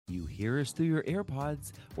hear us through your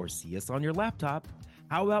AirPods or see us on your laptop,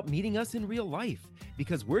 how about meeting us in real life?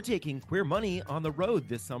 Because we're taking Queer Money on the road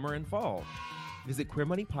this summer and fall. Visit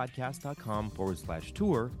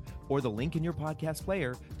queermoneypodcast.com/tour or the link in your podcast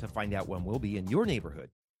player to find out when we'll be in your neighborhood.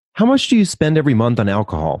 How much do you spend every month on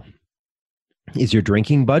alcohol? Is your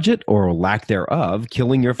drinking budget or lack thereof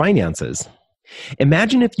killing your finances?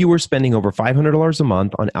 Imagine if you were spending over $500 a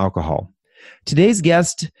month on alcohol. Today's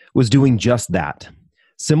guest was doing just that.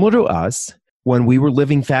 Similar to us, when we were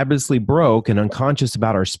living fabulously broke and unconscious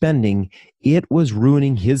about our spending, it was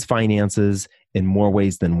ruining his finances in more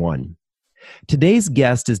ways than one. Today's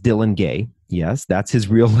guest is Dillan Gay. Yes, that's his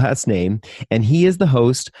real last name, and he is the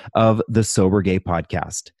host of the Sober Gay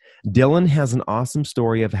podcast. Dillan has an awesome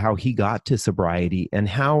story of how he got to sobriety and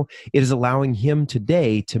how it is allowing him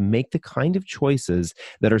today to make the kind of choices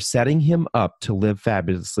that are setting him up to live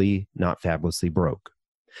fabulously, not fabulously broke.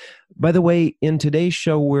 By the way, in today's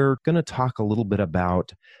show, we're going to talk a little bit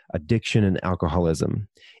about addiction and alcoholism.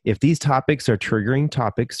 If these topics are triggering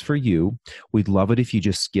topics for you, we'd love it if you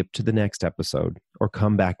just skip to the next episode or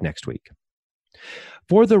come back next week.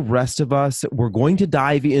 For the rest of us, we're going to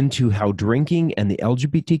dive into how drinking and the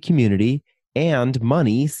LGBT community and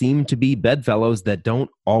money seem to be bedfellows that don't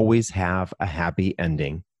always have a happy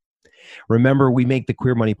ending. Remember, we make the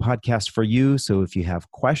Queer Money podcast for you, so if you have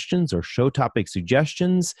questions or show topic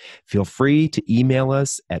suggestions, feel free to email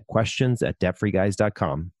us at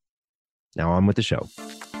questions@debtfreeguys.com. Now on with the show.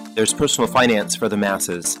 There's personal finance for the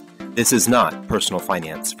masses. This is not personal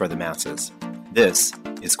finance for the masses. This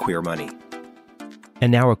is Queer Money.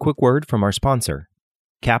 And now a quick word from our sponsor.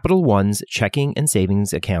 Capital One's checking and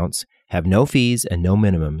savings accounts have no fees and no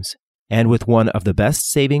minimums. And with one of the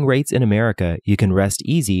best saving rates in America, you can rest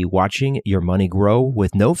easy watching your money grow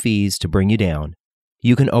with no fees to bring you down.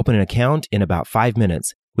 You can open an account in about 5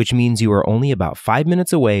 minutes, which means you are only about 5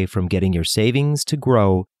 minutes away from getting your savings to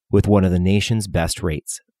grow with one of the nation's best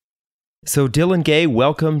rates. So Dillan Gay,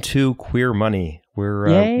 welcome to Queer Money. We're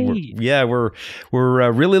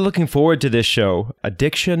really looking forward to this show.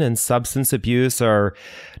 Addiction and substance abuse are,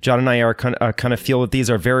 John and I are kind of feel that these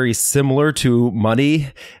are very similar to money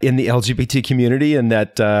in the LGBT community, and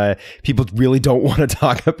that people really don't want to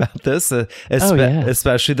talk about this,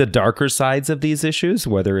 especially the darker sides of these issues,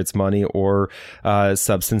 whether it's money or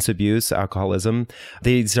substance abuse, alcoholism.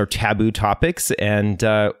 These are taboo topics, and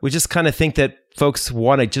we just kind of think that folks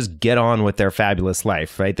want to just get on with their fabulous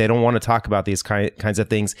life, right? They don't want to talk about these kinds of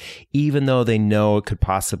things, even though they know it could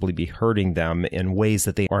possibly be hurting them in ways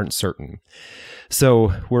that they aren't certain.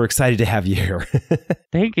 So we're excited to have you here.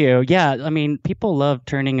 Thank you. Yeah, I mean, people love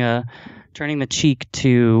turning the cheek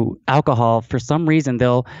to alcohol. For some reason,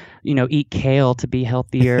 they'll, eat kale to be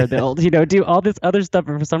healthier. They'll, do all this other stuff.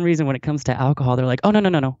 But for some reason, when it comes to alcohol, they're like, oh, no. I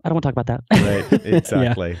don't want to talk about that. Right.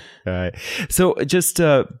 Exactly. Yeah. All right. So just,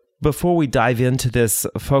 before we dive into this,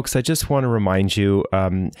 folks, I just want to remind you,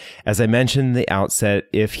 as I mentioned in the outset,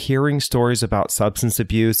 if hearing stories about substance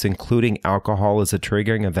abuse, including alcohol, is a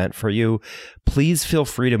triggering event for you, please feel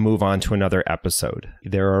free to move on to another episode.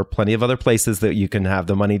 There are plenty of other places that you can have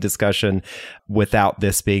the money discussion without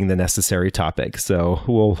this being the necessary topic. So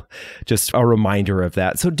we'll just a reminder of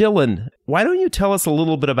that. So Dillan, why don't you tell us a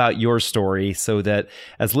little bit about your story so that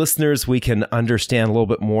as listeners, we can understand a little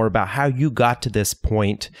bit more about how you got to this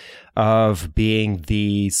point of being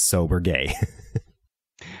the sober gay?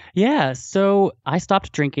 Yeah, so I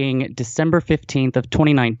stopped drinking December 15th of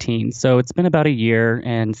 2019. So it's been about a year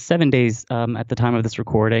and 7 days at the time of this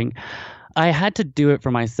recording. I had to do it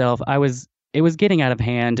for myself. It was getting out of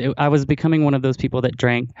hand. I was becoming one of those people that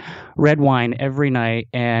drank red wine every night,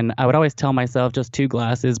 and I would always tell myself just 2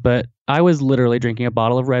 glasses, but I was literally drinking a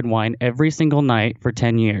bottle of red wine every single night for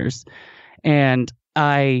 10 years. And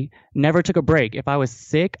I never took a break. If I was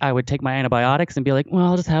sick, I would take my antibiotics and be like, well,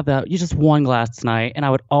 I'll just have that. You just 1 glass tonight. And I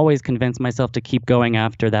would always convince myself to keep going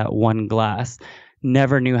after that 1 glass.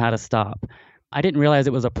 Never knew how to stop. I didn't realize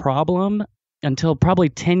it was a problem until probably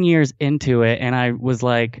 10 years into it. And I was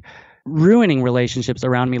like ruining relationships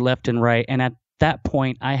around me left and right. And at that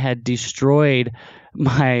point, I had destroyed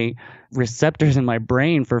my receptors in my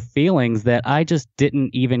brain for feelings that I just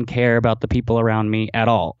didn't even care about the people around me at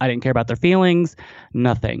all. I didn't care about their feelings,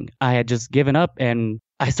 nothing. I had just given up, and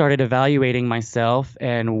I started evaluating myself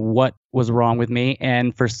and what was wrong with me.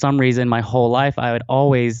 And for some reason, my whole life, I would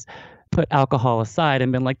always put alcohol aside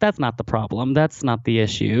and been like, that's not the problem. That's not the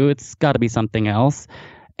issue. It's got to be something else.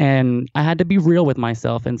 And I had to be real with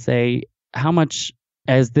myself and say, how much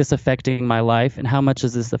is this affecting my life, and how much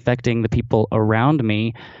is this affecting the people around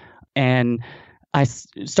me? And I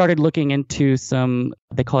started looking into some,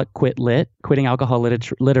 they call it quitting alcohol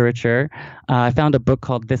literature. I found a book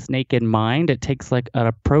called This Naked Mind. It takes like an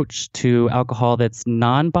approach to alcohol that's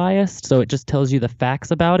non-biased. So it just tells you the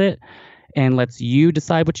facts about it and lets you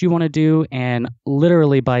decide what you want to do. And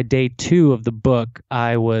literally by day 2 of the book,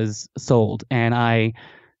 I was sold and I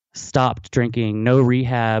stopped drinking, no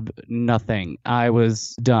rehab, nothing. I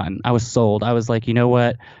was done. I was sold. I was like, you know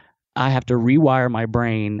what? I have to rewire my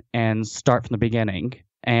brain and start from the beginning.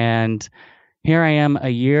 And here I am a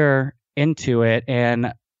year into it,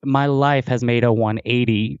 and my life has made a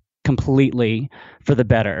 180 completely for the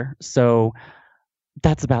better. So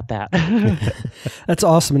that's about that. That's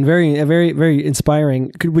awesome and very, very, very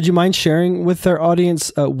inspiring. Would you mind sharing with our audience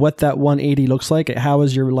what that 180 looks like? How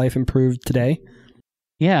has your life improved today?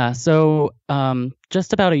 Yeah. So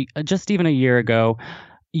just even a year ago,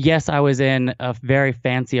 yes, I was in a very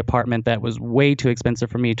fancy apartment that was way too expensive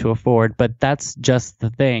for me to afford, but that's just the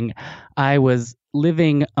thing. I was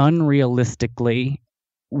living unrealistically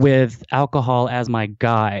with alcohol as my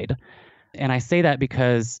guide. And I say that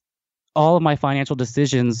because all of my financial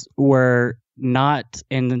decisions were not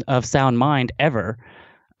of sound mind ever.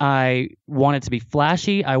 I wanted to be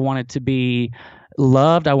flashy. I wanted to be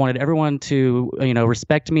loved. I wanted everyone to,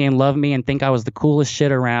 respect me and love me and think I was the coolest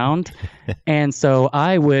shit around. And so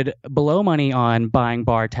I would blow money on buying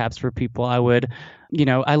bar tabs for people. I would,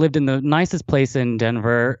 I lived in the nicest place in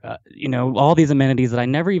Denver, all these amenities that I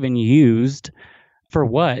never even used. For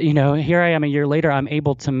what? Here I am a year later, I'm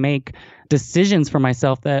able to make decisions for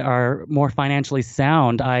myself that are more financially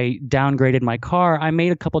sound. I downgraded my car. I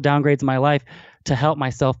made a couple downgrades in my life to help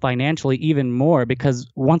myself financially even more, because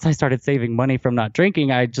once I started saving money from not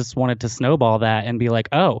drinking, I just wanted to snowball that and be like,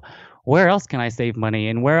 oh, where else can I save money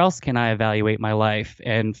and where else can I evaluate my life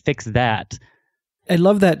and fix that? I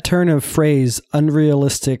love that turn of phrase,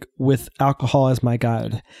 unrealistic with alcohol as my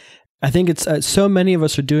guide. I think it's so many of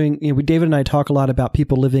us are doing, David and I talk a lot about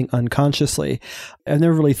people living unconsciously. I've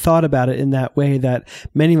never really thought about it in that way, that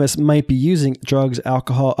many of us might be using drugs,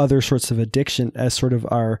 alcohol, other sorts of addiction as sort of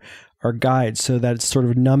our guide, so that it's sort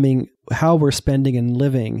of numbing how we're spending and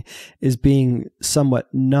living is being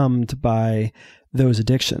somewhat numbed by those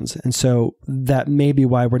addictions. And so that may be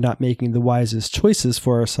why we're not making the wisest choices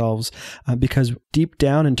for ourselves, because deep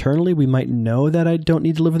down internally, we might know that I don't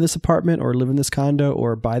need to live in this apartment or live in this condo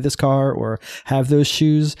or buy this car or have those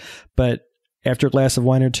shoes. But after a glass of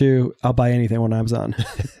wine or two, I'll buy anything when I'm on.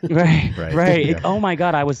 Right. Yeah. Oh my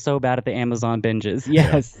God, I was so bad at the Amazon binges.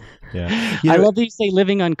 Yes. Yeah. I love that you say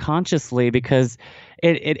living unconsciously, because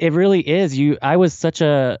it really is. I was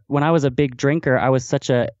when I was a big drinker, I was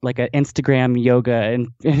such an Instagram yoga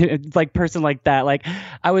and like person like that. Like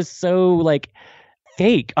I was so like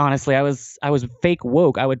fake, honestly. I was fake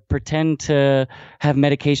woke. I would pretend to have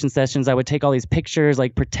medication sessions. I would take all these pictures,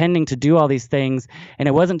 like pretending to do all these things. And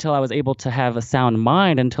it wasn't until I was able to have a sound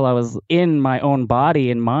mind, until I was in my own body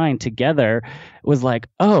and mind together, it was like,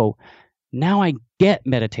 oh, now I get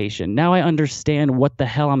meditation. Now I understand what the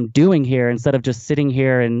hell I'm doing here, instead of just sitting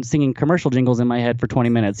here and singing commercial jingles in my head for 20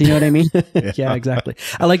 minutes. You know what I mean? Yeah, exactly.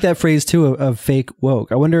 I like that phrase too of fake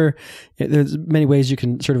woke. I wonder, there's many ways you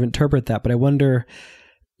can sort of interpret that, but I wonder,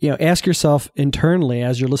 ask yourself internally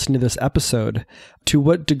as you're listening to this episode, to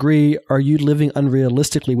what degree are you living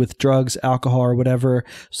unrealistically with drugs, alcohol, or whatever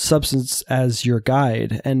substance as your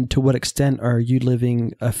guide? And to what extent are you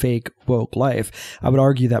living a fake woke life? I would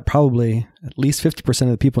argue that probably at least 50% of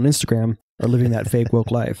the people on Instagram are living that fake woke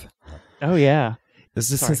life. Oh, yeah. I was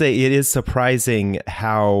just going to say, it is surprising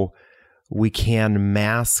how we can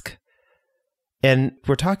mask. And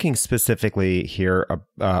we're talking specifically here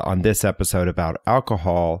on this episode about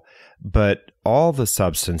alcohol, but all the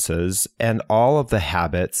substances and all of the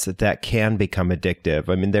habits that can become addictive.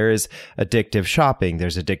 I mean, there is addictive shopping,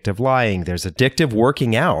 there's addictive lying, there's addictive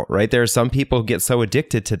working out, right? There are some people who get so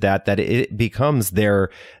addicted to that it becomes their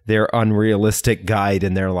unrealistic guide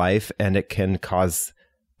in their life, and it can cause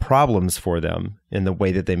problems for them in the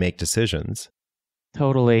way that they make decisions.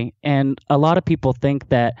 Totally. And a lot of people think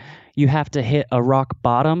that you have to hit a rock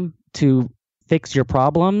bottom to fix your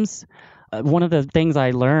problems. One of the things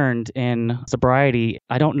I learned in sobriety,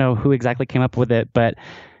 I don't know who exactly came up with it, but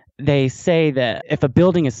they say that if a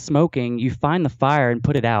building is smoking, you find the fire and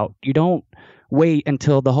put it out. You don't wait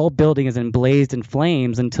until the whole building is emblazed in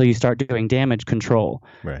flames until you start doing damage control.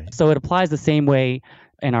 Right. So it applies the same way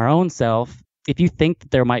in our own self. If you think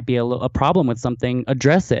that there might be a problem with something,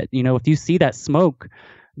 address it. If you see that smoke,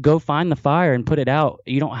 go find the fire and put it out.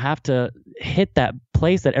 You don't have to hit that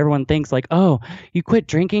place that everyone thinks like, oh, you quit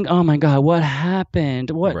drinking? Oh my God, what happened?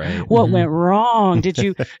 What Mm-hmm. went wrong? Did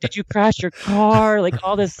you crash your car? Like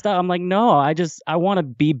all this stuff. I'm like, no, I want to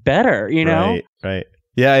be better, you know? Right.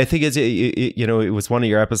 Yeah, I think it was one of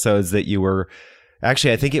your episodes that you were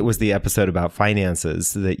actually, I think it was the episode about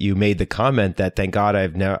finances that you made the comment that thank God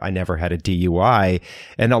I never had a DUI.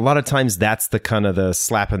 And a lot of times that's the kind of the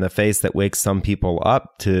slap in the face that wakes some people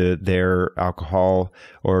up to their alcohol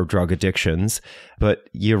or drug addictions. But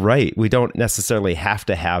you're right. We don't necessarily have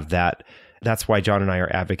to have that. That's why John and I are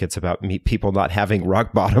advocates about people not having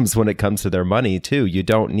rock bottoms when it comes to their money too. You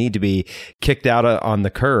don't need to be kicked out on the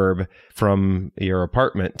curb from your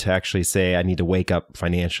apartment to actually say, I need to wake up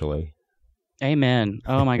financially. Amen.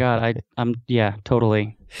 Oh my God. Yeah,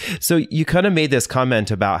 totally. So you kind of made this comment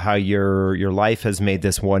about how your life has made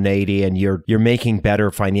this 180 and you're making better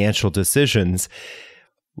financial decisions.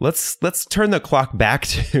 Let's turn the clock back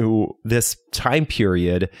to this time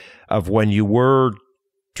period of when you were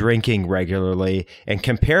drinking regularly and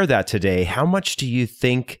compare that today. How much do you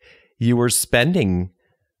think you were spending,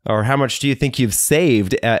 or how much do you think you've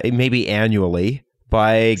saved maybe annually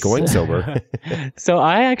by going sober? So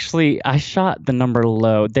I shot the number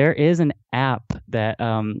low. There is an app that,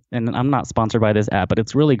 and I'm not sponsored by this app, but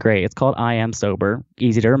it's really great. It's called I Am Sober,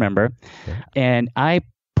 easy to remember. Okay. And I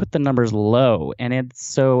put the numbers low, and it's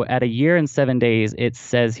so at a year and 7 days, it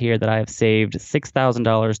says here that I have saved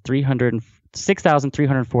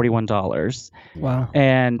 $6,341. Wow.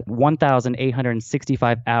 And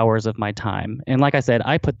 1,865 hours of my time. And like I said,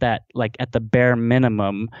 I put that like at the bare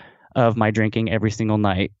minimum of my drinking every single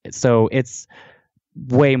night. So it's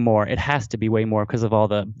way more. It has to be way more because of all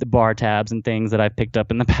the bar tabs and things that I've picked up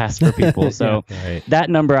in the past for people. So right. That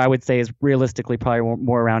number I would say is realistically probably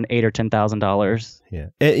more around $8,000 or $10,000. Yeah.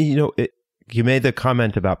 You made the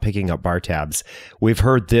comment about picking up bar tabs. We've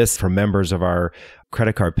heard this from members of our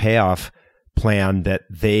credit card payoff plan that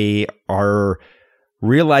they are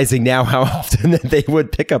realizing now how often that they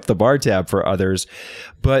would pick up the bar tab for others.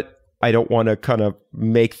 But I don't want to kind of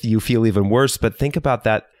make you feel even worse, but think about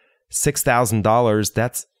that $6,000.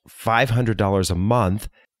 That's $500 a month.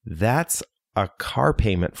 That's a car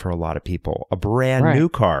payment for a lot of people, a brand new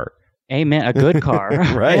car. Amen. A good car.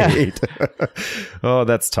 Right. Oh,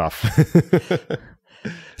 that's tough.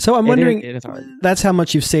 So I'm wondering, that's how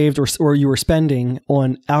much you've saved or you were spending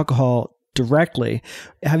on alcohol directly.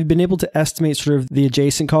 Have you been able to estimate sort of the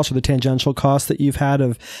adjacent costs or the tangential costs that you've had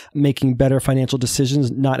of making better financial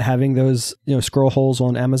decisions, not having those, scroll holes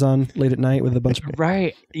on Amazon late at night with a bunch of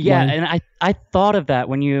right. Yeah. Wine? And I thought of that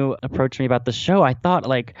when you approached me about the show. I thought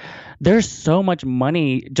like there's so much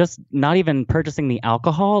money just not even purchasing the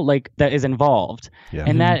alcohol like that is involved. Yeah.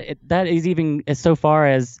 And that is even as so far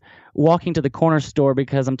as walking to the corner store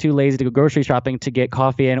because I'm too lazy to go grocery shopping to get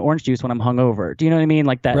coffee and orange juice when I'm hungover. Do you know what I mean?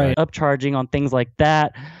 Like that upcharging on things like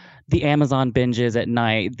that, the Amazon binges at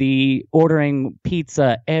night, the ordering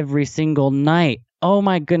pizza every single night. Oh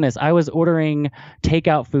my goodness. I was ordering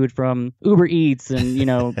takeout food from Uber Eats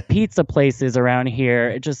and, pizza places around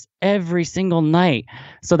here just every single night.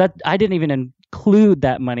 So that I didn't even include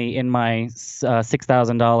that money in my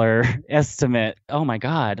 $6,000 estimate. Oh my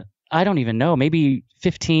God. I don't even know, maybe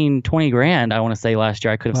 15, 20 grand, I want to say last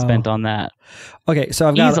year I could have spent on that. Okay, so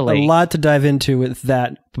I've got a lot to dive into with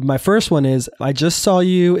that. But my first one is, I just saw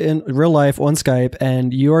you in real life on Skype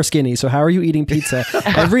and you are skinny. So how are you eating pizza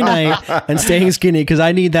every night and staying skinny? Because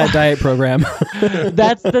I need that diet program.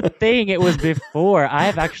 That's the thing. It was before. I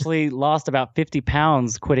have actually lost about 50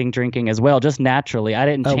 pounds quitting drinking as well, just naturally. I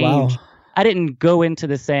didn't change. Wow. I didn't go into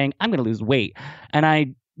this saying, I'm going to lose weight.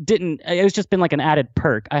 And it's just been like an added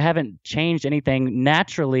perk. I haven't changed anything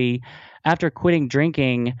naturally after quitting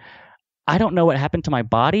drinking. I don't know what happened to my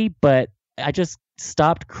body, but I just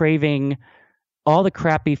stopped craving all the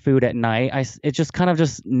crappy food at night. It just kind of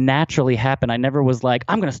just naturally happened. I never was like,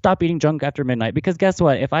 I'm going to stop eating junk after midnight, because guess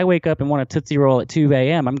what? If I wake up and want a Tootsie Roll at 2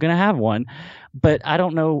 a.m., I'm going to have one. But I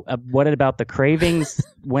don't know what about the cravings.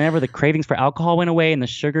 Whenever the cravings for alcohol went away and the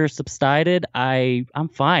sugar subsided, I'm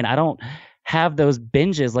fine. I don't have those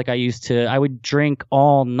binges like I used to. I would drink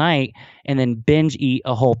all night and then binge eat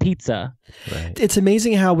a whole pizza. Right. It's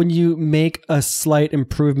amazing how when you make a slight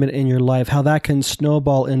improvement in your life, how that can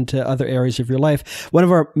snowball into other areas of your life. One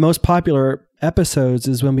of our most popular episodes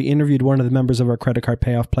is when we interviewed one of the members of our credit card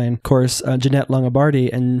payoff plan course, Jeanette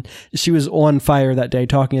Longobardi, and she was on fire that day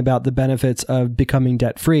talking about the benefits of becoming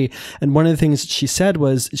debt free. And one of the things she said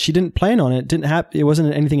was she didn't plan on it, it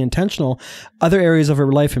wasn't anything intentional. Other areas of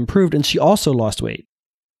her life improved, and she also lost weight.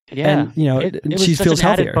 Yeah. And, you know, it she was such feels an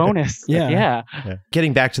added healthier. bonus. Yeah. Yeah.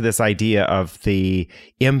 Getting back to this idea of the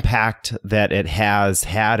impact that it has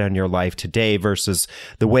had on your life today versus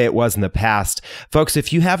the way it was in the past. Folks,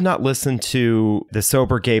 if you have not listened to the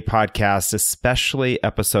Sober Gay podcast, especially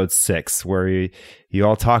episode 6, where you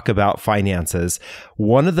all talk about finances,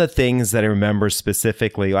 one of the things that I remember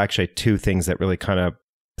specifically, actually 2 things that really kind of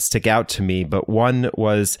stick out to me, but one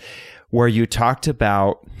was where you talked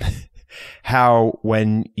about how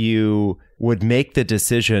when you would make the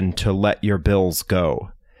decision to let your bills go,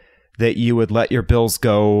 that you would let your bills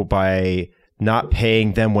go by not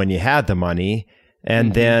paying them when you had the money,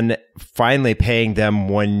 and then finally paying them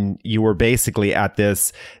when you were basically at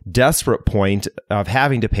this desperate point of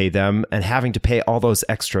having to pay them and having to pay all those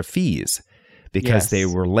extra fees because they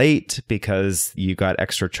were late, because you got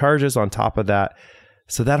extra charges on top of that.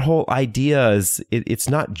 So that whole idea is it's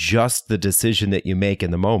not just the decision that you make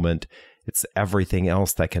in the moment, it's everything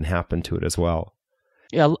else that can happen to it as well.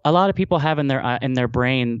 Yeah, a lot of people have in their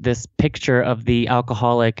brain this picture of the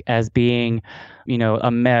alcoholic as being, you know,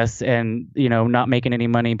 a mess and, you know, not making any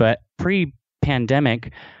money. But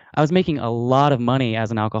pre-pandemic, I was making a lot of money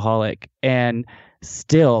as an alcoholic, and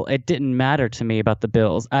still it didn't matter to me about the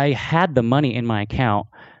bills. I had the money in my account.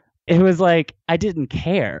 It was like I didn't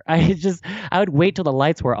care. I would wait till the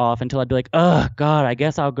lights were off until I'd be like, oh, God, I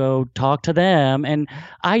guess I'll go talk to them. And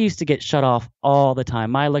I used to get shut off all the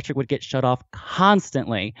time. My electric would get shut off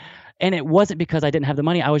constantly. And it wasn't because I didn't have the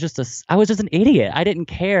money. I was just an idiot. I didn't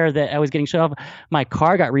care that I was getting shut off. My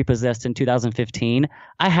car got repossessed in 2015.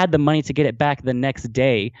 I had the money to get it back the next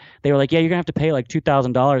day. They were like, yeah, you're going to have to pay like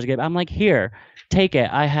 $2,000 to get it. I'm like, here, take it.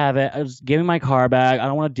 I have it. Just give me my car back. I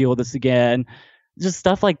don't want to deal with this again. Just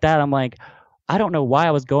stuff like that. I'm like, I don't know why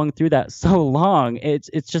I was going through that so long. It's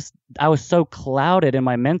just I was so clouded in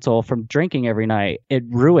my mental from drinking every night. It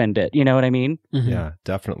ruined it. You know what I mean? Mm-hmm. Yeah,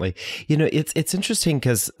 definitely. You know, it's interesting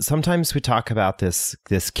because sometimes we talk about this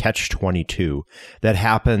catch-22 that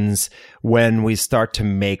happens when we start to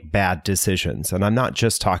make bad decisions. And I'm not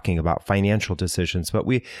just talking about financial decisions, but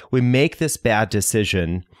we make this bad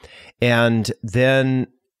decision and then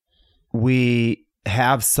we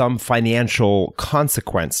have some financial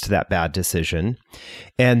consequence to that bad decision.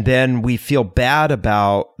 And then we feel bad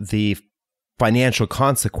about the financial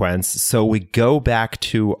consequence. So we go back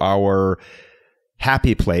to our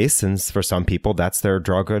happy place. And for some people, that's their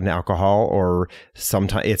drug and alcohol, or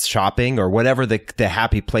sometimes it's shopping or whatever the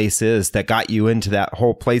happy place is that got you into that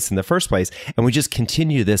whole place in the first place. And we just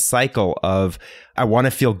continue this cycle of, I want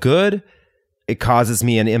to feel good. It causes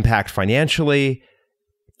me an impact financially.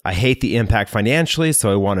 I hate the impact financially,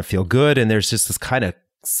 so I want to feel good. And there's just this kind of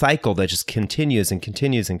cycle that just continues and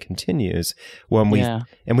continues and continues when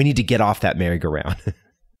and we need to get off that merry-go-round.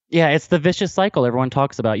 Yeah, it's the vicious cycle everyone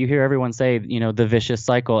talks about. You hear everyone say, you know, the vicious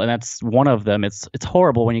cycle, and that's one of them. It's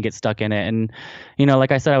horrible when you get stuck in it. And, you know,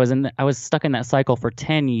 like I said, I was stuck in that cycle for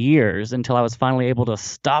 10 years until I was finally able to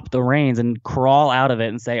stop the reins and crawl out of it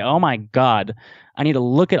and say, oh my God, I need to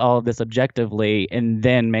look at all of this objectively and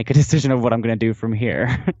then make a decision of what I'm going to do from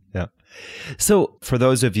here. Yeah. So for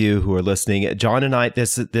those of you who are listening, John and I,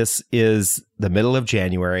 this is the middle of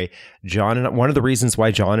January. One of the reasons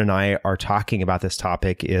why John and I are talking about this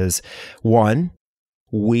topic is, one,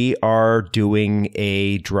 we are doing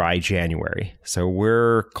a dry January. So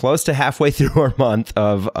we're close to halfway through our month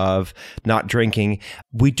of not drinking.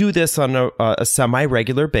 We do this on a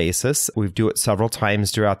semi-regular basis. We do it several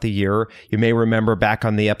times throughout the year. You may remember back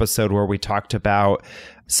on the episode where we talked about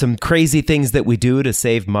some crazy things that we do to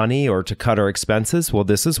save money or to cut our expenses. Well,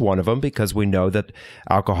 this is one of them because we know that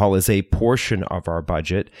alcohol is a portion of our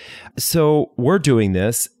budget. So we're doing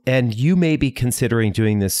this, and you may be considering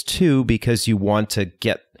doing this too because you want to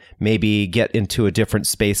get into a different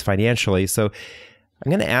space financially. So I'm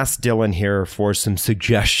going to ask Dillan here for some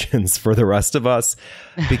suggestions for the rest of us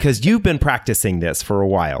because you've been practicing this for a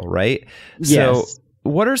while, right? Yes. So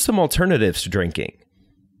what are some alternatives to drinking?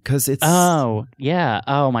 Because it's... Oh, yeah.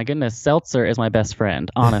 Oh, my goodness. Seltzer is my best friend,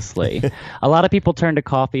 honestly. A lot of people turn to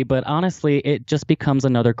coffee, but honestly, it just becomes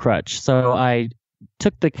another crutch. So I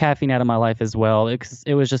took the caffeine out of my life as well.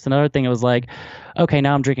 It was just another thing. It was like, okay,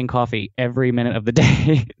 now I'm drinking coffee every minute of the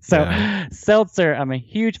day. So seltzer, I'm a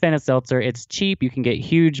huge fan of seltzer. It's cheap. You can get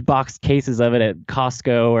huge box cases of it at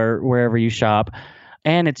Costco or wherever you shop.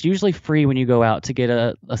 And it's usually free when you go out to get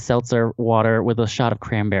a seltzer water with a shot of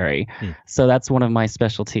cranberry. So that's one of my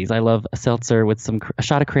specialties. I love a seltzer with a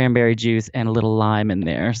shot of cranberry juice and a little lime in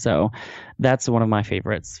there. So that's one of my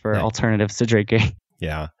favorites for alternatives to drinking.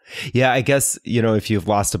 Yeah. Yeah, I guess, if you've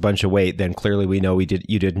lost a bunch of weight, then clearly we know you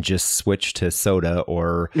didn't just switch to soda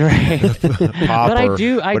or right. pop But or I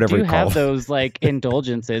do call have those like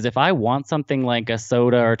indulgences. If I want something like a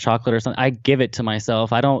soda or chocolate or something, I give it to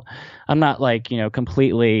myself. I'm not like,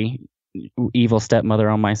 completely evil stepmother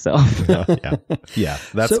on myself. Yeah,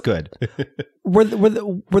 that's good. Were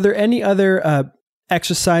there any other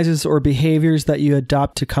exercises or behaviors that you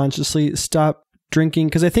adopt to consciously stop drinking?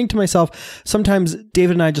 Because I think to myself, sometimes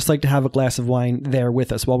David and I just like to have a glass of wine there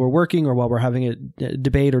with us while we're working or while we're having a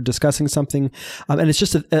debate or discussing something. And it's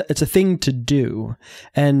just it's a thing to do.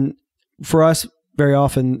 And for us, very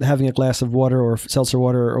often having a glass of water or seltzer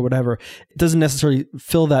water or whatever, it doesn't necessarily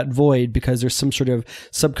fill that void because there's some sort of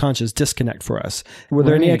subconscious disconnect for us. Were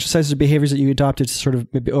there any exercises or behaviors that you adopted to sort of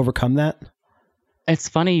maybe overcome that? It's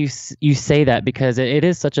funny you say that because it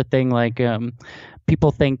is such a thing. Like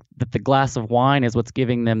people think that the glass of wine is what's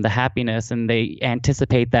giving them the happiness, and they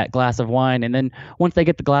anticipate that glass of wine. And then once they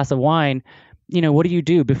get the glass of wine, what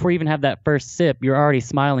do? Before you even have that first sip, you're already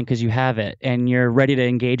smiling because you have it and you're ready to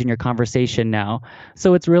engage in your conversation now.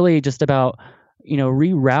 So it's really just about,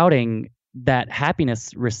 rerouting that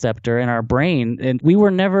happiness receptor in our brain. And we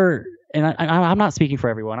were never, and I'm not speaking for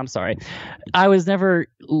everyone, I'm sorry. I was never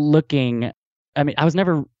waiting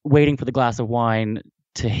for the glass of wine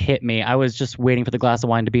to hit me. I was just waiting for the glass of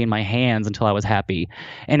wine to be in my hands until I was happy.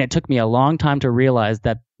 And it took me a long time to realize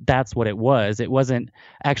that that's what it was. It wasn't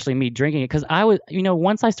actually me drinking it, because I was,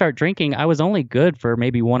 once I start drinking, I was only good for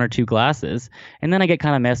maybe 1 or 2 glasses. And then I get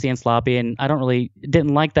kind of messy and sloppy, and I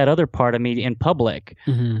didn't like that other part of me in public,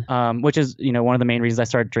 which is, one of the main reasons I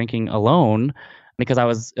started drinking alone, because I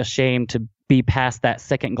was ashamed to be past that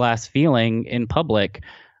second glass feeling in public.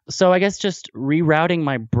 So I guess just rerouting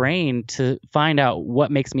my brain to find out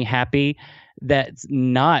what makes me happy, that's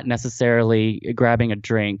not necessarily grabbing a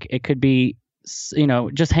drink. It could be,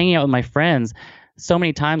 just hanging out with my friends. So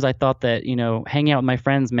many times I thought that, hanging out with my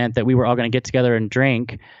friends meant that we were all going to get together and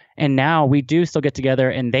drink. And now we do still get together,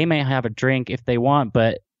 and they may have a drink if they want,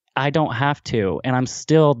 but I don't have to. And I'm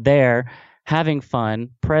still there having fun,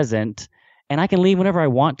 present, and I can leave whenever I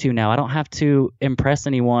want to now. I don't have to impress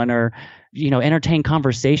anyone or entertain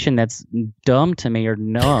conversation that's dumb to me or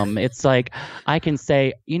numb. It's like I can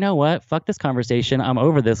say, you know what, fuck this conversation. I'm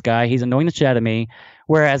over this guy. He's annoying the shit out of me.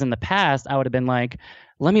 Whereas in the past, I would have been like,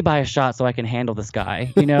 let me buy a shot so I can handle this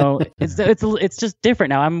guy. It's just different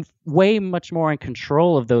now. I'm way much more in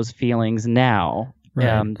control of those feelings now,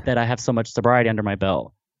 that I have so much sobriety under my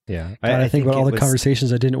belt. Yeah. God, I think about all the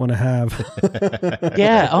conversations I didn't want to have.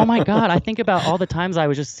 Yeah. Oh my God. I think about all the times I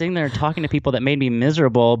was just sitting there talking to people that made me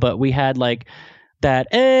miserable, but we had like that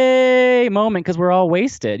moment because we're all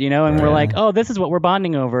wasted, and we're like, oh, this is what we're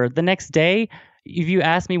bonding over. The next day, if you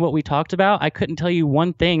asked me what we talked about, I couldn't tell you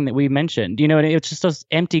one thing that we mentioned, and it's just this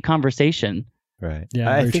empty conversation. Right.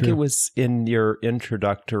 Yeah. I think it was in your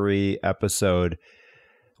introductory episode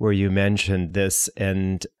where you mentioned this,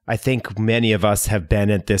 and I think many of us have been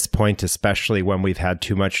at this point, especially when we've had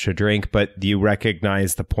too much to drink, but you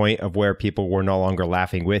recognize the point of where people were no longer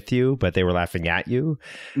laughing with you, but they were laughing at you.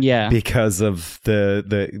 Yeah. Because of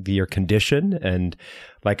your condition. And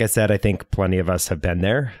like I said, I think plenty of us have been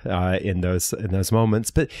there in those moments.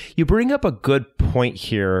 But you bring up a good point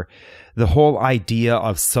here, the whole idea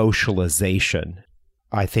of socialization.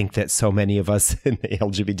 I think that so many of us in the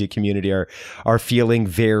LGBT community are feeling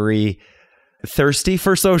very thirsty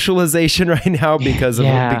for socialization right now because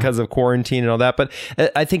of quarantine and all that. But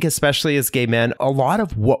I think especially as gay men, a lot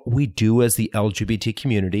of what we do as the LGBT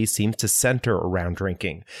community seems to center around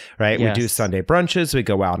drinking, right? Yes. We do Sunday brunches. We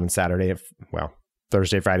go out on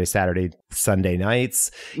Thursday, Friday, Saturday, Sunday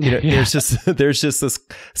nights. There's just this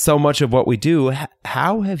so much of what we do.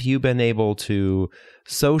 How have you been able to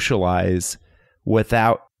socialize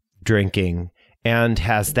without drinking? And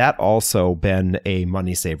has that also been a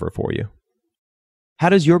money saver for you? How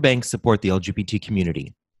does your bank support the LGBT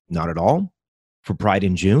community? Not at all? For Pride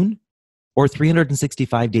in June? Or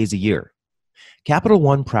 365 days a year? Capital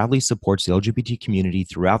One proudly supports the LGBT community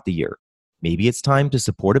throughout the year. Maybe it's time to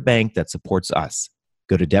support a bank that supports us.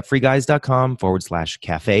 Go to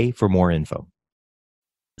debtfreeguys.com/cafe for more info.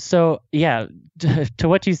 So, yeah, to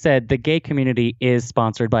what you said, the gay community is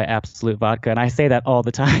sponsored by Absolute Vodka, and I say that all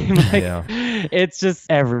the time. It's just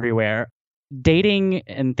everywhere. Dating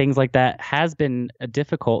and things like that has been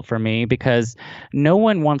difficult for me because no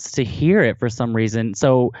one wants to hear it for some reason.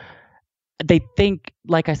 So they think,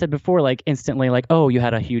 like I said before, like instantly, like, oh, you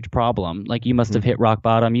had a huge problem. Like you must have hit rock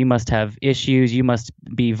bottom. You must have issues. You must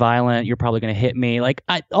be violent. You're probably going to hit me. Like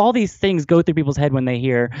all these things go through people's head when they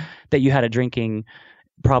hear that you had a drinking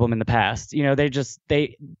problem in the past.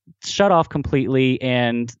 They shut off completely.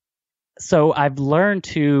 And so I've learned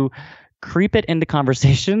to creep it into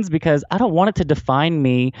conversations because I don't want it to define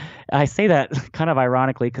me. I say that kind of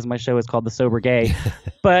ironically because my show is called The Sober Gay,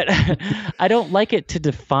 but I don't like it to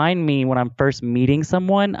define me when I'm first meeting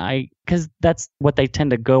someone. Because that's what they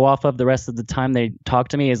tend to go off of the rest of the time they talk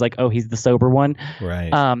to me is like, oh, he's the sober one.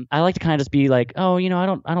 Right. I like to kind of just be like, oh, I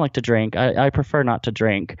don't like to drink. I prefer not to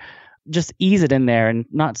drink. Just ease it in there and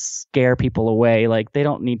not scare people away. Like they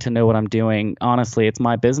don't need to know what I'm doing. Honestly, it's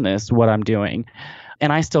my business, what I'm doing.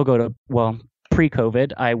 And I still go to,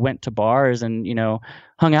 pre-COVID, I went to bars and,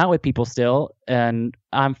 hung out with people still, and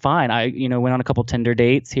I'm fine. I, went on a couple Tinder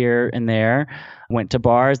dates here and there, went to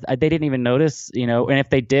bars. They didn't even notice, and if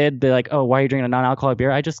they did, they're like, oh, why are you drinking a non-alcoholic beer?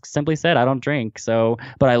 I just simply said, I don't drink. So,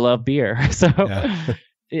 but I love beer. So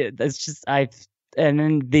it's just, and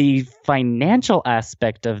then the financial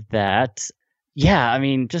aspect of that,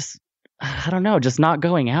 I don't know, just not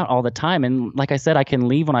going out all the time. And like I said, I can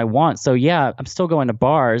leave when I want. So yeah, I'm still going to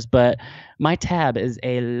bars, but my tab is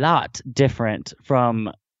a lot different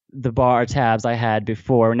from the bar tabs I had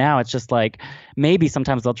before. Now it's just like, maybe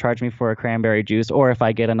sometimes they'll charge me for a cranberry juice, or if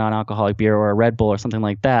I get a non-alcoholic beer or a Red Bull or something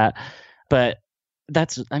like that. But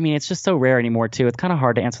it's just so rare anymore too. It's kind of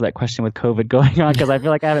hard to answer that question with COVID going on because I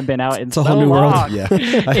feel like I haven't been out in so a whole new long. world. Yeah.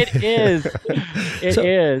 It is. It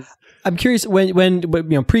is. I'm curious when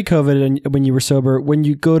pre-COVID and when you were sober, when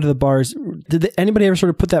you go to the bars, did anybody ever sort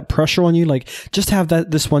of put that pressure on you, like just have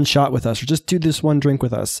this one shot with us, or just do this one drink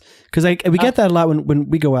with us? Because we get that a lot when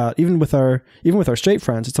we go out, even with our straight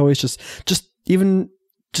friends. It's always just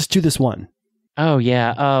do this one. Oh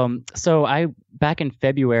yeah. So back in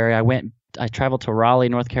February, I traveled to Raleigh,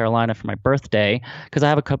 North Carolina for my birthday because I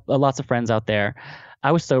have lots of friends out there.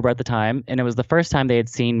 I was sober at the time, and it was the first time they had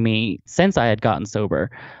seen me since I had gotten sober.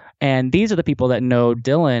 And these are the people that know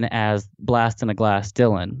Dillan as Blast in a Glass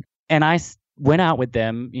Dillan. And I went out with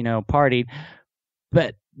them, partied.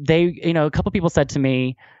 But they, a couple people said to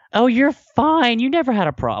me, oh, you're fine. You never had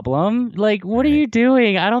a problem. Like, what are you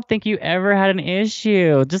doing? I don't think you ever had an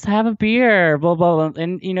issue. Just have a beer, blah, blah, blah.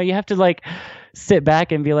 And, you have to like sit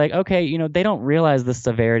back and be like, okay, they don't realize the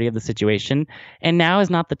severity of the situation. And now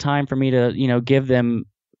is not the time for me to, give them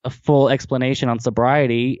a full explanation on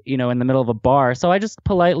sobriety, in the middle of a bar. So I just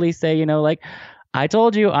politely say, like, I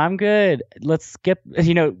told you I'm good. Let's skip,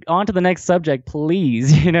 on to the next subject,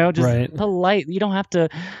 please. Just right. Polite. You don't have to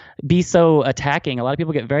be so attacking. A lot of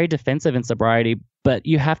people get very defensive in sobriety, but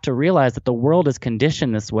you have to realize that the world is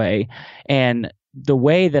conditioned this way. And the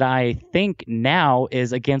way that I think now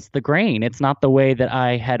is against the grain. It's not the way that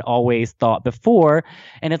I had always thought before.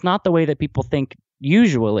 And it's not the way that people think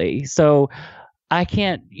usually. So I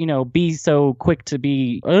can't, be so quick to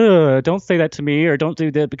be, don't say that to me or don't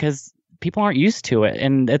do that, because people aren't used to it.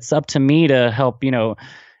 And it's up to me to help,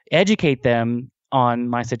 educate them on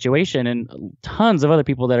my situation and tons of other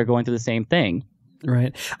people that are going through the same thing.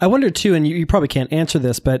 Right. I wonder too, and you probably can't answer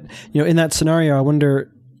this, but in that scenario, I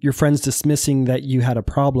wonder, your friends dismissing that you had a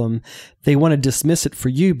problem, they want to dismiss it for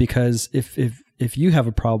you because if you have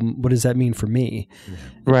a problem, what does that mean for me?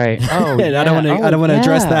 Right. Oh, yeah. I don't want to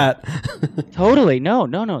address that. Totally. No.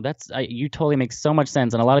 You totally make so much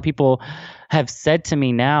sense. And a lot of people have said to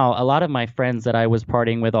me now, a lot of my friends that I was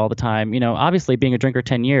partying with all the time, obviously being a drinker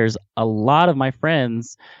 10 years, a lot of my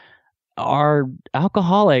friends are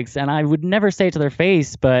alcoholics, and I would never say it to their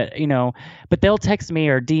face, but they'll text me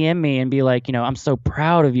or DM me and be like, I'm so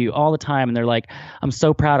proud of you all the time. And they're like, I'm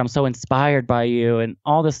so proud. I'm so inspired by you and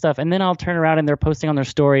all this stuff. And then I'll turn around and they're posting on their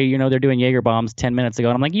story, they're doing Jaeger bombs 10 minutes ago.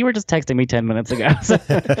 And I'm like, you were just texting me 10 minutes ago.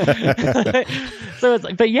 So it's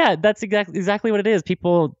like, but yeah, that's exactly what it is.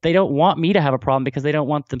 People, they don't want me to have a problem because they don't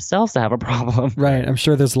want themselves to have a problem. Right. I'm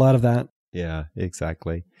sure there's a lot of that. Yeah,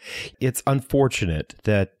 exactly. It's unfortunate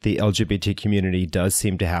that the LGBT community does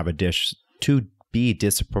seem to have a dish to be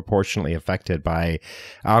disproportionately affected by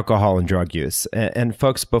alcohol and drug use. And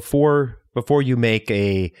folks, before you make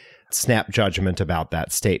a snap judgment about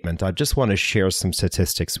that statement, I just want to share some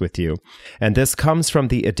statistics with you. And this comes from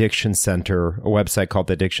the Addiction Center, a website called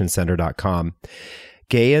addictioncenter.com.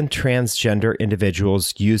 Gay and transgender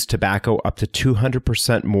individuals use tobacco up to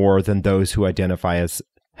 200% more than those who identify as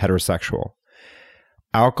heterosexual.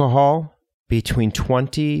 Alcohol, between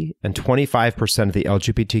 20 and 25% of the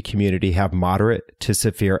LGBT community have moderate to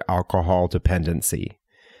severe alcohol dependency.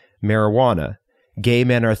 Marijuana, gay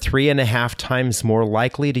men are 3.5 times more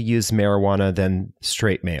likely to use marijuana than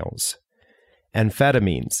straight males.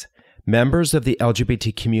 Amphetamines, members of the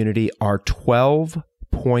LGBT community are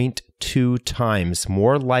 12.2 times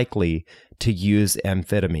more likely to use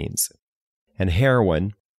amphetamines. And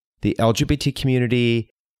heroin, the LGBT community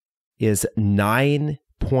is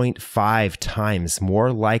 9.5 times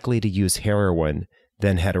more likely to use heroin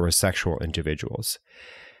than heterosexual individuals.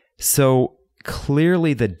 So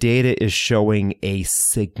clearly the data is showing a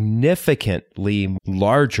significantly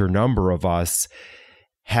larger number of us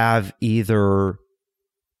have either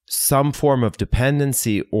some form of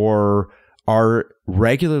dependency or are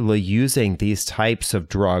regularly using these types of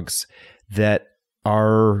drugs that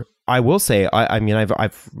are, I will say, I mean,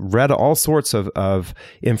 I've read all sorts of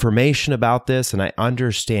information about this, and I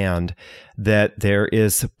understand that there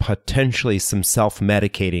is potentially some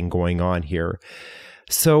self-medicating going on here.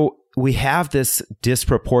 So we have this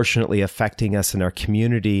disproportionately affecting us in our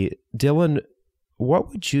community. Dillan, what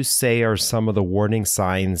would you say are some of the warning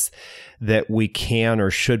signs that we can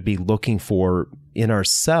or should be looking for in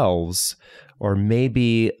ourselves, or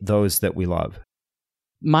maybe those that we love?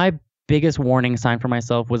 My biggest warning sign for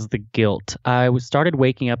myself was the guilt. I started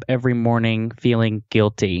waking up every morning feeling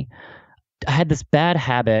guilty. I had this bad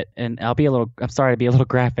habit, and I'm sorry to be a little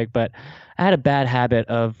graphic, but I had a bad habit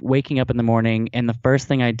of waking up in the morning, and the first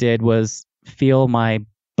thing I did was feel my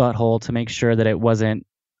butthole to make sure that it wasn't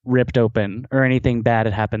ripped open or anything bad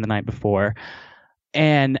had happened the night before.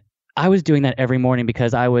 And I was doing that every morning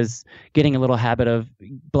because I was getting a little habit of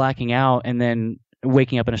blacking out and then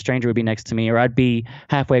waking up and a stranger would be next to me, or I'd be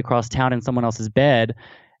halfway across town in someone else's bed,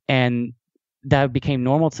 and that became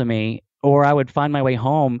normal to me. Or I would find my way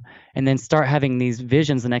home and then start having these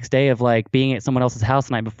visions the next day of like being at someone else's house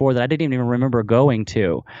the night before that I didn't even remember going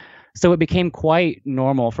to. So it became quite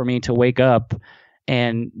normal for me to wake up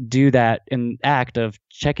and do that in act of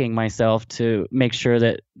checking myself to make sure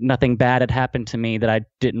that nothing bad had happened to me that I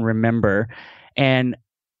didn't remember. And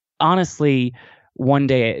honestly, one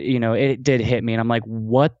day, it did hit me, and I'm like,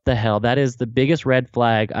 what the hell? That is the biggest red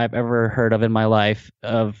flag I've ever heard of in my life,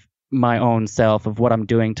 of my own self, of what I'm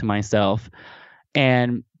doing to myself.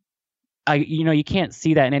 And you can't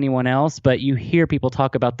see that in anyone else, but you hear people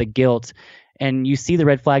talk about the guilt, and you see the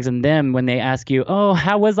red flags in them when they ask you, oh,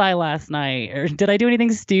 how was I last night? Or did I do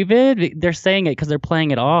anything stupid? They're saying it because they're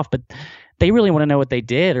playing it off, but they really want to know what they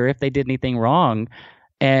did or if they did anything wrong.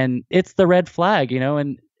 And it's the red flag,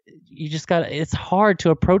 and you just it's hard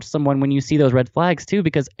to approach someone when you see those red flags too,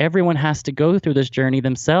 because everyone has to go through this journey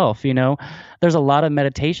themselves. There's a lot of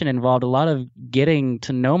meditation involved, a lot of getting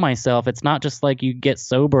to know myself. It's not just like you get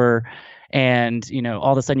sober and,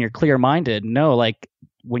 all of a sudden you're clear-minded. No, like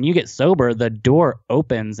when you get sober, the door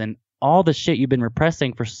opens and all the shit you've been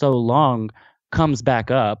repressing for so long comes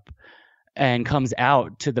back up and comes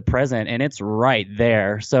out to the present, and it's right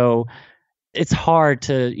there. So it's hard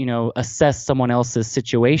to, assess someone else's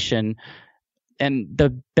situation. And the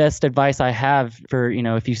best advice I have for,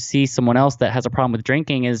 if you see someone else that has a problem with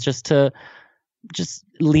drinking is just to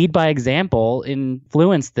lead by example,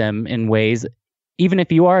 influence them in ways. Even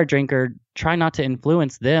if you are a drinker, try not to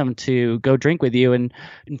influence them to go drink with you, and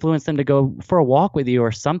influence them to go for a walk with you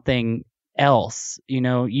or something else.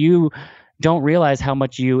 You don't realize how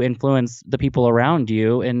much you influence the people around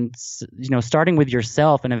you, and starting with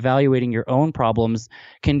yourself and evaluating your own problems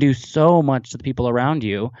can do so much to the people around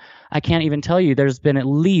you. I can't even tell you, there's been at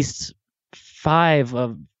least 5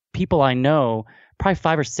 of people I know, probably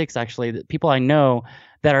 5 or 6 actually, people I know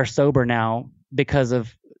that are sober now because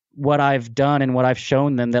of what I've done and what I've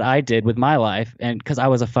shown them that I did with my life, and because I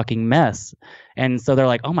was a fucking mess. And so they're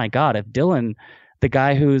like, oh my God, if Dillan, the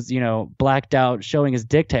guy who's, blacked out showing his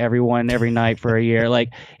dick to everyone every night for a year,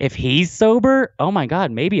 like if he's sober, oh my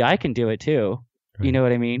God, maybe I can do it too. Right. You know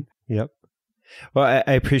what I mean? Yep. Well,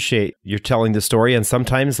 I appreciate you telling the story, and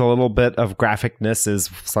sometimes a little bit of graphicness is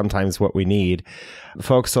sometimes what we need.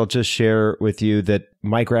 Folks, I'll just share with you that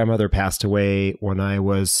my grandmother passed away when I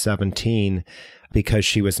was 17 because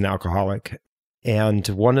she was an alcoholic. And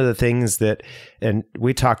one of the things that, and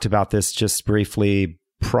we talked about this just briefly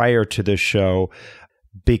prior to this show,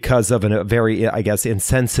 because of a very, I guess,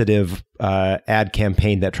 insensitive ad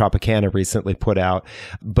campaign that Tropicana recently put out.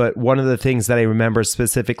 But one of the things that I remember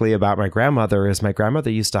specifically about my grandmother is my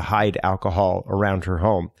grandmother used to hide alcohol around her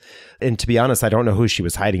home. And to be honest, I don't know who she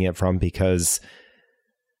was hiding it from, because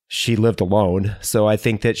she lived alone. So I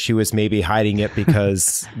think that she was maybe hiding it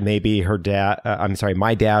because maybe her dad,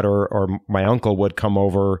 my dad or my uncle would come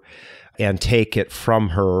over and take it from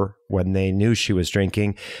her when they knew she was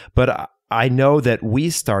drinking. But I know that we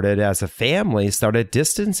started as a family,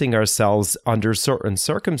 distancing ourselves under certain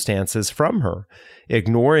circumstances from her,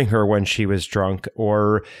 ignoring her when she was drunk,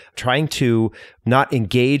 or trying to not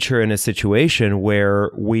engage her in a situation where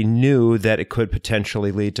we knew that it could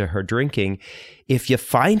potentially lead to her drinking. If you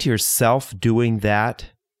find yourself doing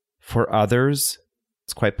that for others,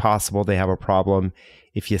 it's quite possible they have a problem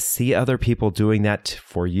if you see other people doing that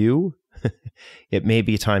for you, it may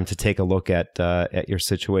be time to take a look at your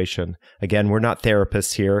situation. Again, we're not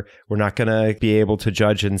therapists here. We're not going to be able to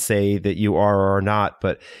judge and say that you are or are not,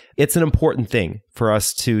 but it's an important thing for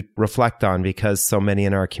us to reflect on because so many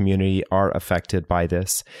in our community are affected by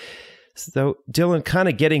this. So, Dillan, kind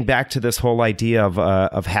of getting back to this whole idea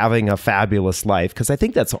of having a fabulous life, because I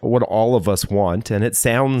think that's what all of us want. And it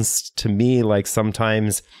sounds to me like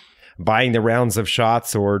sometimes buying the rounds of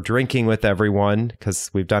shots or drinking with everyone, because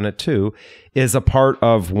we've done it too, is a part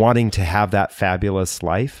of wanting to have that fabulous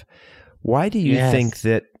life. Why do you think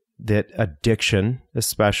that addiction,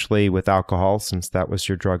 especially with alcohol, since that was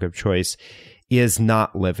your drug of choice, is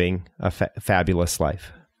not living a fabulous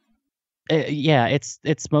life?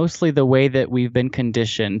 It's mostly the way that we've been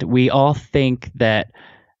conditioned. We all think that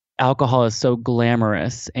alcohol is so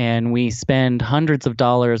glamorous, and we spend hundreds of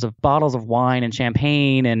dollars of bottles of wine and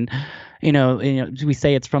champagne, and we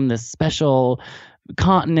say it's from this special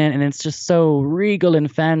continent, and it's just so regal and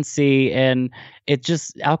fancy, and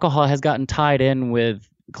alcohol has gotten tied in with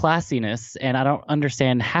classiness, and I don't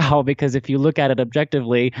understand how, because if you look at it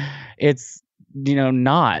objectively, it's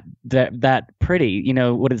not that pretty.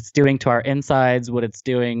 What it's doing to our insides, what it's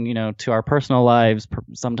doing, to our personal lives.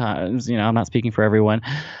 Sometimes, I'm not speaking for everyone,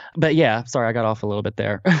 but yeah, sorry, I got off a little bit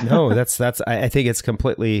there. No, I think it's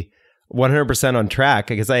completely 100% on track,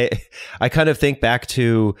 because I kind of think back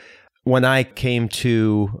to when I came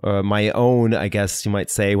to my own, I guess you might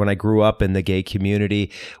say, when I grew up in the gay community,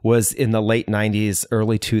 was in the late 90s,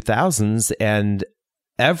 early 2000s, and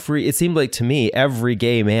it seemed like to me, every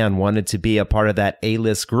gay man wanted to be a part of that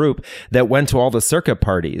A-list group that went to all the circuit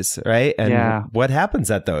parties, right? And what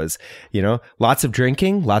happens at those? Lots of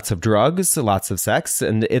drinking, lots of drugs, lots of sex,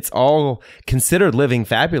 and it's all considered living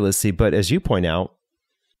fabulously. But as you point out,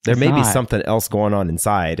 there may be something else going on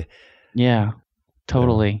inside. Yeah,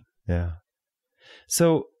 totally. Yeah.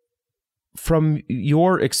 So from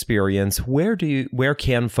your experience, where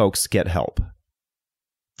can folks get help?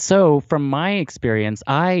 So from my experience,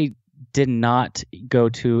 I did not go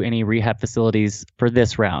to any rehab facilities for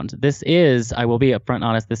this round. I will be upfront and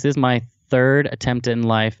honest, this is my third attempt in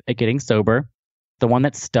life at getting sober, the one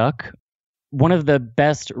that stuck. One of the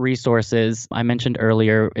best resources I mentioned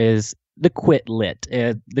earlier is the Quit Lit,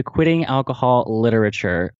 the quitting alcohol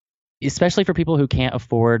literature, especially for people who can't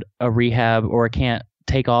afford a rehab or can't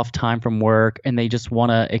take off time from work and they just want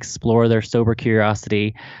to explore their sober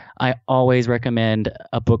curiosity. I always recommend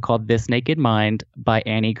a book called This Naked Mind by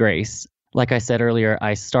Annie Grace. Like I said earlier,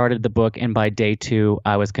 I started the book, and by day 2,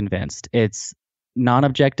 I was convinced. It's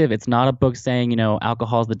non-objective. It's not a book saying,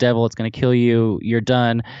 alcohol is the devil, it's going to kill you, you're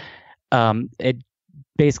done. It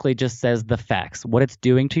basically just says the facts, what it's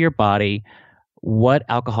doing to your body, what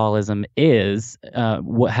alcoholism is,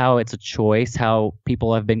 how it's a choice, how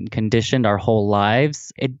people have been conditioned our whole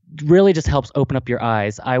lives. It really just helps open up your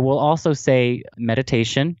eyes. I will also say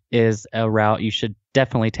meditation is a route you should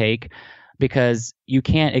definitely take, because you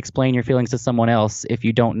can't explain your feelings to someone else if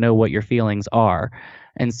you don't know what your feelings are.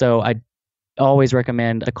 And so I always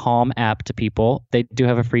recommend the Calm app to people. They do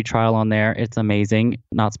have a free trial on there. It's amazing.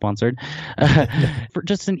 Not sponsored. For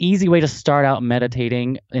just an easy way to start out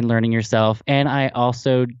meditating and learning yourself. And I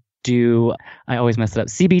also I always mess it up,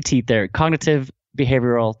 CBT therapy, cognitive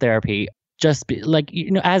behavioral therapy,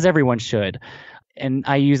 as everyone should. And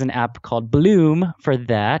I use an app called Bloom for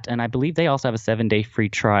that. And I believe they also have a 7-day free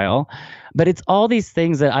trial. But it's all these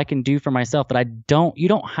things that I can do for myself that you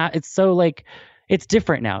don't have. It's so it's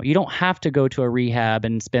different now. You don't have to go to a rehab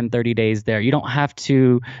and spend 30 days there. You don't have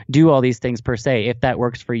to do all these things per se. If that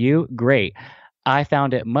works for you, great. I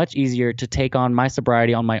found it much easier to take on my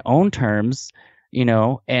sobriety on my own terms,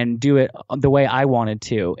 and do it the way I wanted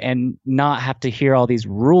to, and not have to hear all these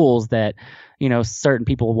rules that, certain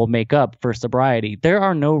people will make up for sobriety. There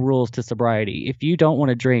are no rules to sobriety. If you don't want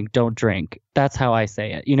to drink, don't drink. That's how I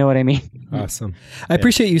say it. You know what I mean? Awesome. I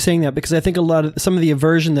appreciate you saying that, because I think some of the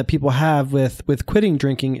aversion that people have with quitting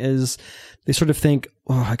drinking is they sort of think,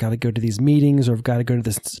 oh, I got to go to these meetings, or I've got to go to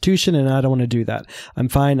this institution, and I don't want to do that. I'm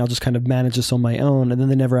fine. I'll just kind of manage this on my own. And then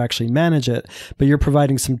they never actually manage it. But you're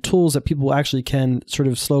providing some tools that people actually can sort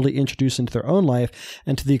of slowly introduce into their own life.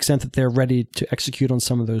 And to the extent that they're ready to execute on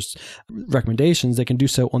some of those recommendations, they can do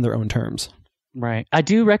so on their own terms. Right. I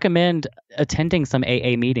do recommend attending some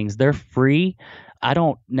AA meetings. They're free. I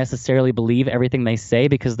don't necessarily believe everything they say,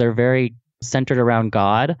 because they're very centered around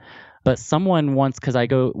God. But someone once, because I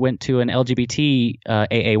went to an LGBT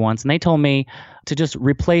AA once, and they told me to just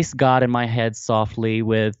replace God in my head softly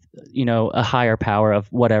with, a higher power of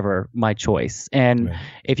whatever my choice. And Right.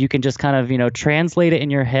 if you can just kind of, translate it in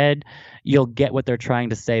your head, you'll get what they're trying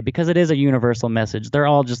to say, because it is a universal message. They're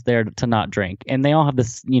all just there to not drink, and they all have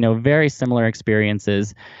this, very similar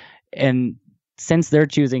experiences. And since they're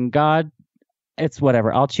choosing God, it's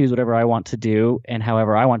whatever. I'll choose whatever I want to do and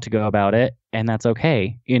however I want to go about it, and that's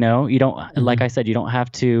okay. You don't, like I said, you don't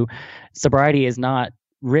have to. Sobriety is not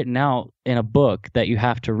written out in a book that you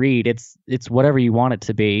have to read. It's whatever you want it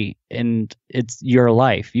to be, and it's your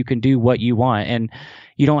life. You can do what you want, and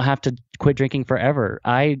you don't have to quit drinking forever.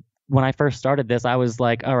 When I first started this, I was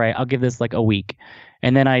like, all right, I'll give this like a week,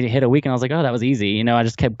 and then I hit a week, and I was like, oh, that was easy. I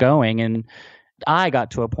just kept going, and I got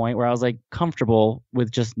to a point where I was like comfortable with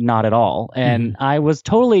just not at all. And I was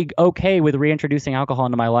totally okay with reintroducing alcohol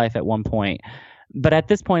into my life at one point. But at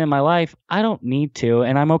this point in my life, I don't need to,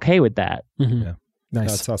 and I'm okay with that. Yeah. Nice.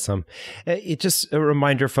 That's awesome. It just a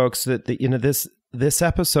reminder, folks, that this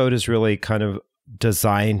episode is really kind of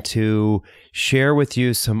designed to share with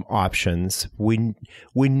you some options. We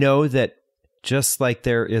know that just like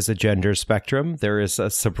there is a gender spectrum, there is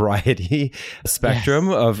a sobriety spectrum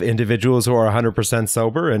of individuals who are 100%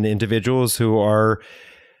 sober and individuals who are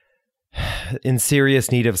in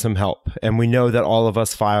serious need of some help. And we know that all of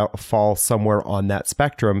us fall somewhere on that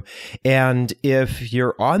spectrum. And if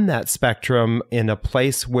you're on that spectrum in a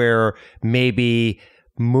place where maybe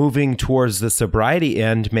moving towards the sobriety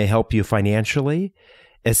end may help you financially,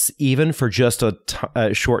 even for just a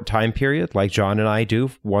short time period, like John and I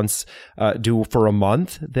do for a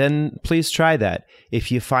month, then please try that.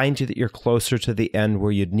 If you find that you're closer to the end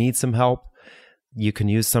where you'd need some help, you can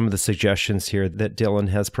use some of the suggestions here that Dillan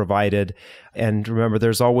has provided. And remember,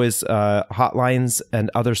 there's always hotlines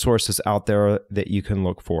and other sources out there that you can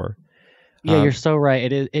look for. Yeah, you're so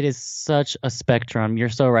right. It is such a spectrum. You're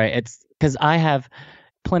so right. It's because I have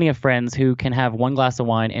plenty of friends who can have one glass of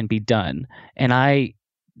wine and be done. And I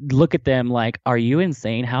look at them like, are you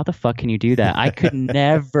insane? How the fuck can you do that? I could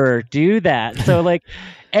never do that. So like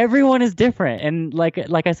everyone is different. And like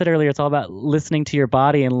I said earlier, it's all about listening to your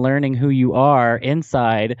body and learning who you are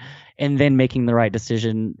inside, and then making the right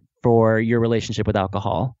decision for your relationship with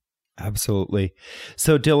alcohol. Absolutely.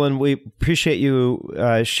 So Dillan, we appreciate you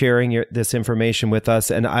sharing this information with us.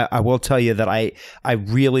 And I will tell you that I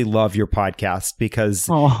really love your podcast because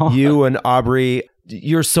you and Aubrey,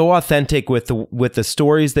 you're so authentic with the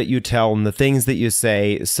stories that you tell and the things that you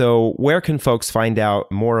say. So where can folks find out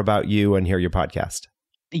more about you and hear your podcast?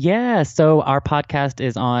 Yeah, so our podcast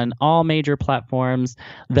is on all major platforms.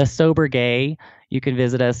 The Sober Gay. You can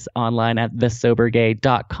visit us online at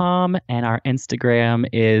thesobergay.com, and our Instagram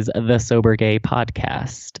is The Sober Gay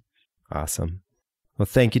Podcast. Awesome. Well,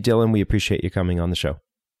 thank you, Dillan. We appreciate you coming on the show.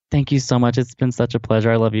 Thank you so much. It's been such a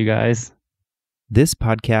pleasure. I love you guys. This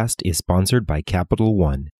podcast is sponsored by Capital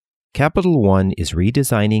One. Capital One is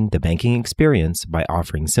redesigning the banking experience by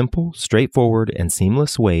offering simple, straightforward, and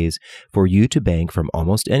seamless ways for you to bank from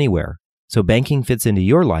almost anywhere. So banking fits into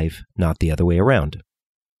your life, not the other way around.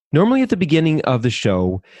 Normally at the beginning of the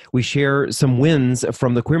show, we share some wins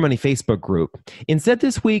from the Queer Money Facebook group. Instead,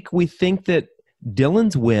 this week, we think that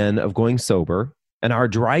Dillan's win of going sober and our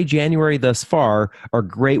dry January thus far are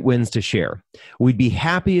great wins to share. We'd be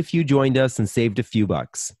happy if you joined us and saved a few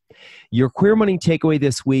bucks. Your Queer Money takeaway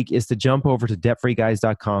this week is to jump over to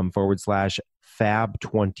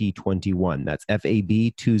debtfreeguys.com/FAB2021. That's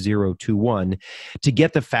FAB2021 to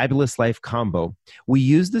get the Fabulous Life combo. We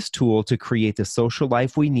used this tool to create the social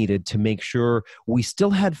life we needed to make sure we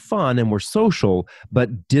still had fun and were social,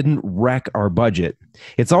 but didn't wreck our budget.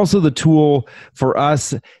 It's also the tool for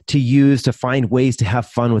us to use to find ways to have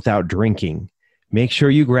fun without drinking. Make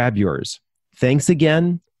sure you grab yours. Thanks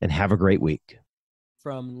again, and have a great week.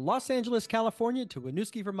 From Los Angeles, California to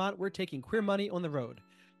Winooski, Vermont, we're taking Queer Money on the road.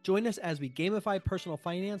 Join us as we gamify personal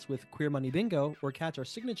finance with Queer Money Bingo, or catch our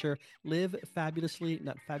signature Live Fabulously,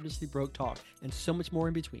 Not Fabulously Broke talk, and so much more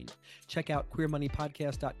in between. Check out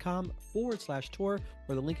queermoneypodcast.com/tour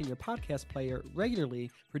or the link in your podcast player regularly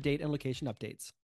for date and location updates.